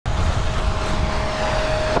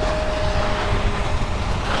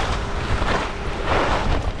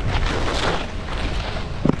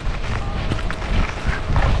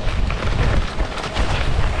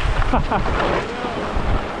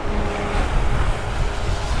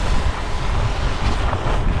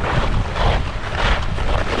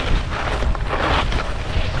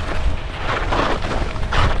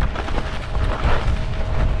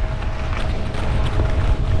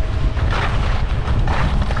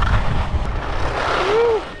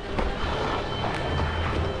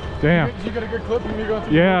Damn. Did you get a good clip of me going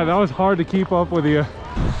through? Yeah, that was hard to keep up with you.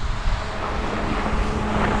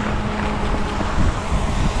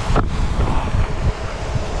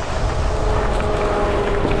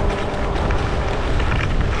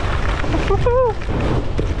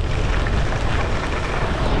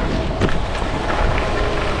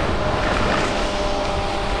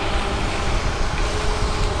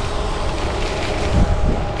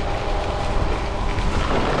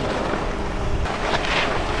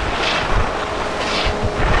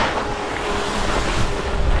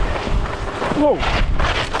 Whoa!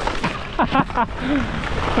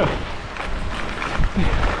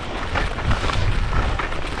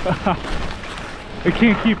 I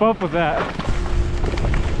can't keep up with that.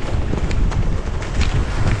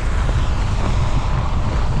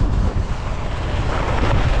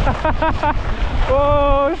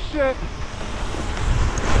 Oh shit!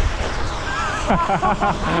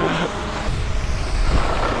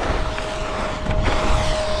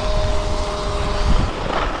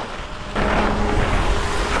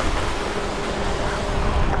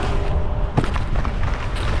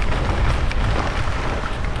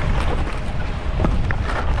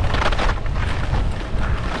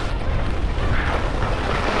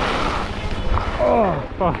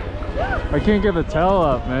 I can't get the tail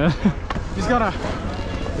up, man. He's gotta.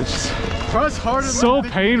 It's just Press harder. so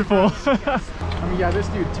painful. I mean, yeah, this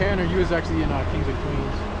dude Tanner, he was actually in Kings and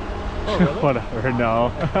Queens. Oh, really? Whatever,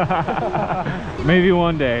 no. Maybe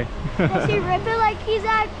one day. Does he rip it like he's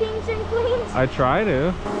at Kings and Queens? I try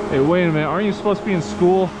to. Hey, wait a minute. Aren't you supposed to be in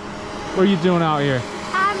school? What are you doing out here?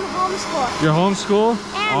 I'm homeschooled. You're homeschooled?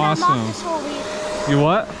 And awesome. I'm off this whole week. You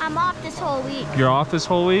what? I'm off this whole week. You're off this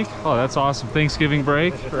whole week? Oh, that's awesome. Thanksgiving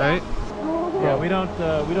break, right? Yeah, we don't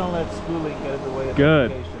let schooling get in the way of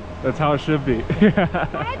Good. education. That's how it should be.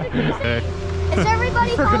 Hey. Is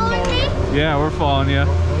everybody following me? Yeah, we're following you.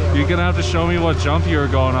 You're gonna have to show me what jump you were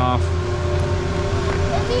going off.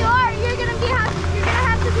 If you are, you're gonna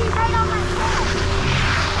have to be right on my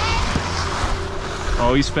tail.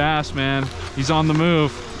 Oh, he's fast, man. He's on the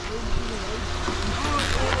move.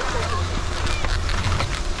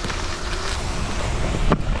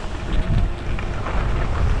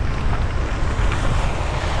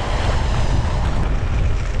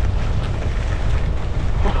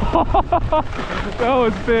 That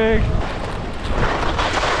was big.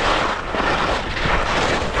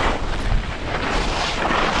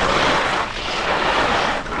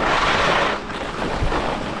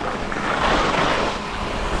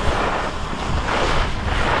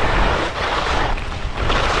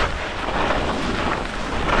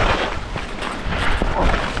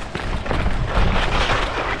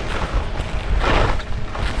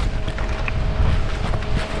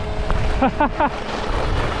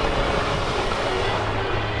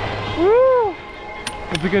 Woo!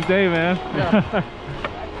 It's a good day, man. Yeah.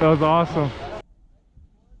 That was awesome.